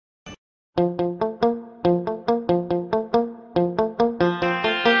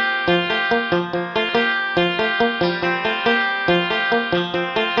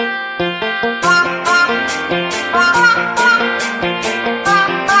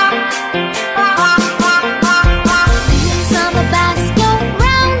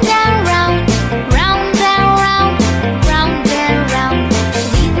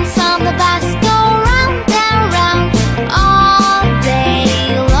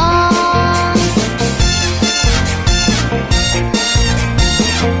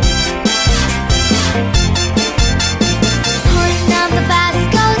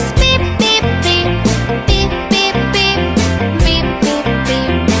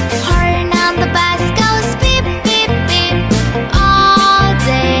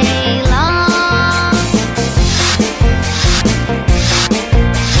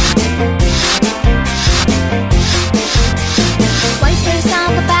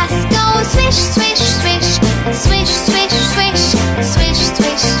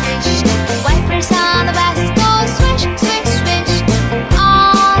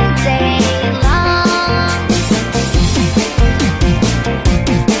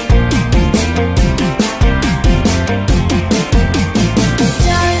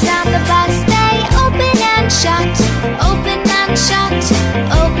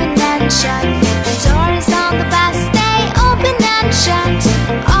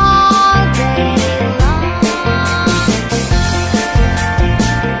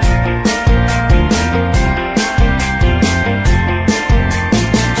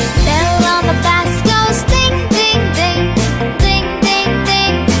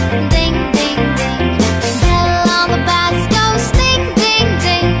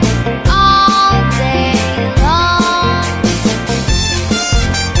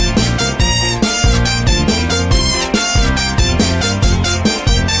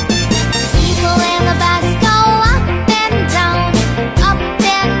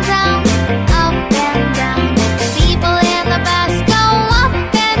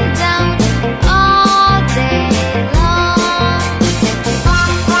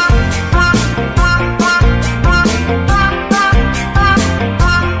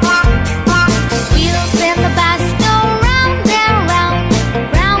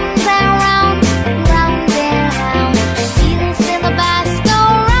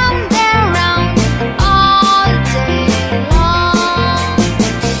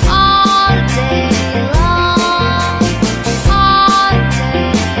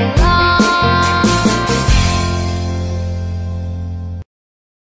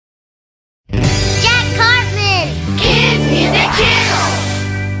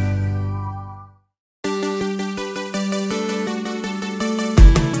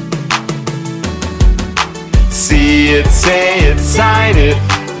See it, say it, sign it,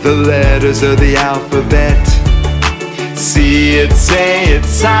 the letters of the alphabet. See it, say it,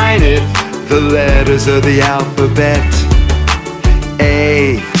 sign it, the letters of the alphabet.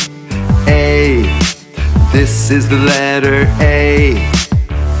 A, this is the letter A.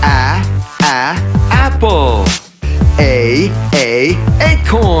 Apple. A,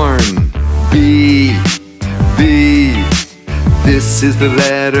 acorn. B, this is the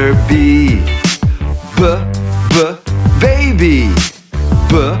letter B. Baby.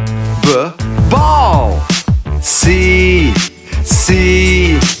 Ball. C,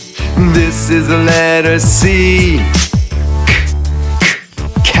 this is the letter C.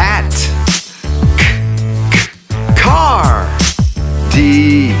 Cat. Car.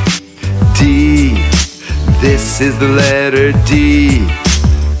 D, this is the letter D.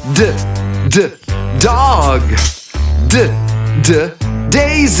 Dog.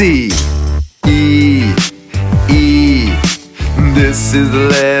 Daisy. E, this is the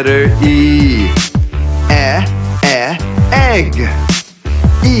letter E. Egg.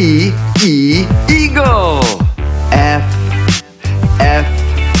 Eagle. F,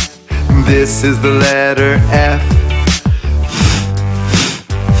 this is the letter F.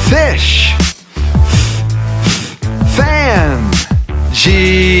 Fish. Fan.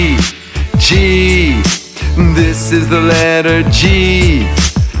 G, this is the letter G.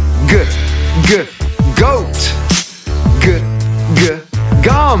 Goat.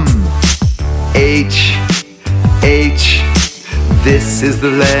 Gum. H, this is the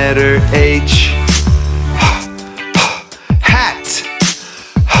letter H. Hat.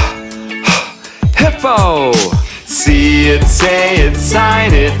 Hippo. See it, say it,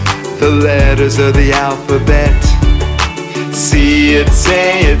 sign it, the letters of the alphabet. See it,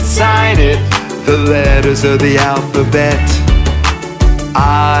 say it, sign it, the letters of the alphabet.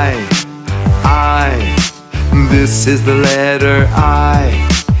 I, this is the letter I.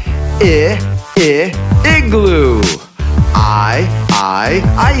 Igloo.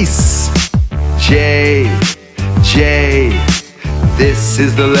 Ice. J. This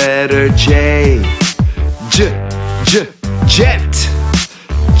is the letter J. Jet.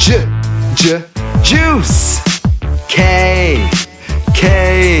 Juice. K.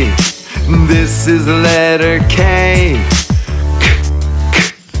 This is the letter K.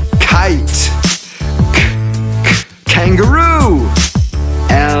 Kite. Kangaroo.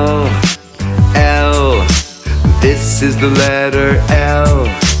 L. This is the letter L.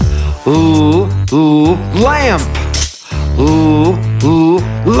 Lamp.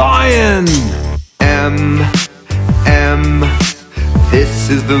 Lion. M. This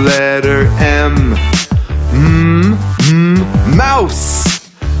is the letter M. Mouse.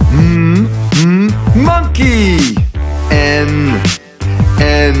 Monkey. N.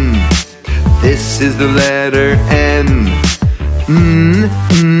 This is the letter N.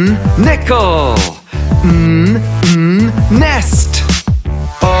 Nickel. Nest.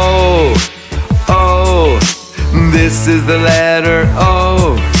 O. This is the letter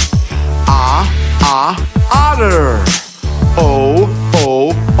O. Otter.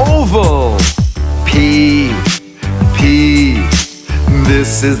 Oval. P.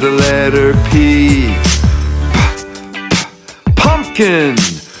 This is the letter P. Pumpkin.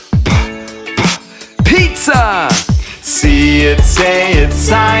 Pizza. See it, say it,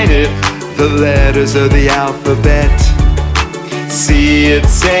 sign it. The letters of the alphabet. See it,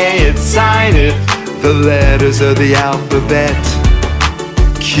 say it, sign it. The letters of the alphabet.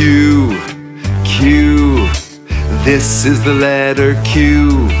 Q. This is the letter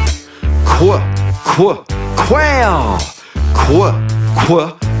Q. Quail.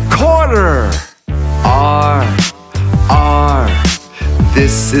 Quarter. R.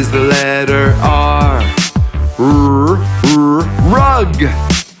 This is the letter R. Rug.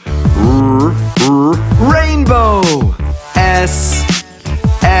 Rainbow. S.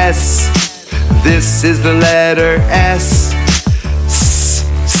 This is the letter S.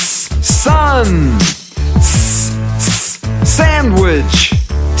 Sun. Sandwich.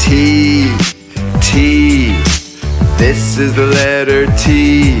 T. This is the letter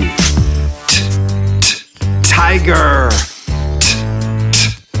T. Tiger.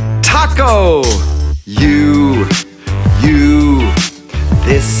 Taco. U.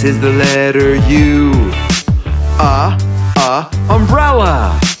 This is the letter U.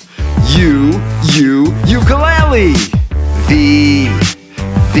 Umbrella. Ukulele. V.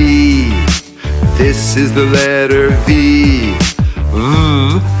 This is the letter V.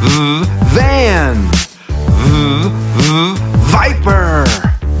 Van. Viper.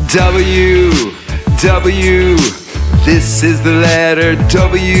 W. This is the letter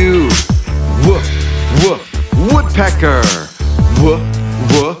W. Woodpecker.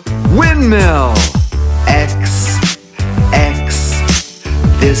 Windmill. X.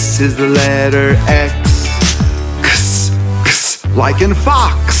 This is the letter X. Like in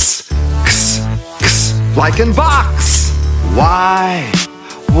fox. Like in box. Y.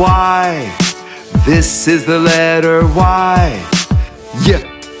 This is the letter Y.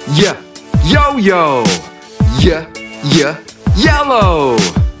 Yo-yo. Yellow.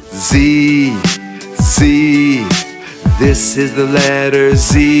 Z. This is the letter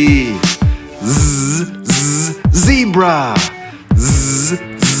Z. Zebra.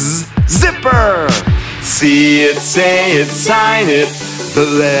 Zipper. See it, say it, sign it. The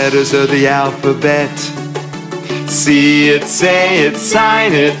letters of the alphabet. See it, say it,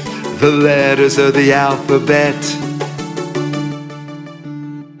 sign it. The letters of the alphabet.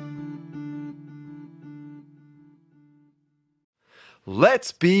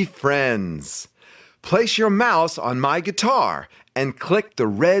 Let's be friends. Place your mouse on my guitar and click the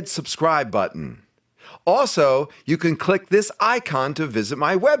red subscribe button. Also, you can click this icon to visit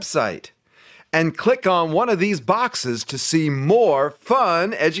my website. And click on one of these boxes to see more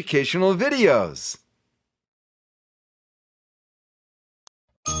fun educational videos.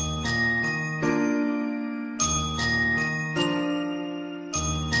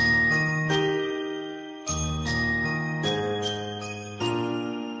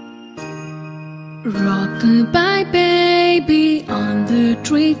 Rock-a-bye baby on the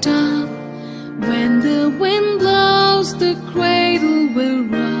treetop. When the wind blows, the cradle will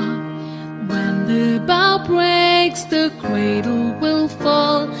rock. When the bough breaks, the cradle will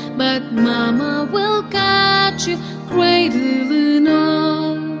fall. But Mama will catch you, cradle and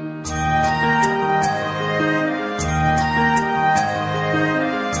all.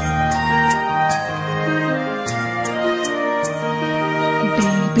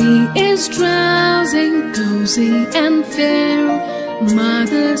 Baby is drowsing, cozy and fair.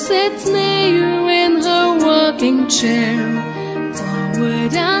 Mother sits near in her rocking chair.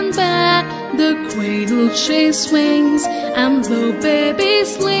 Forward and back the cradle she swings, and though baby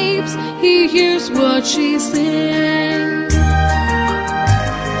sleeps, he hears what she sings.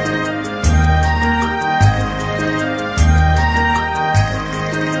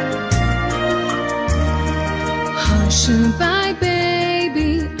 Hush about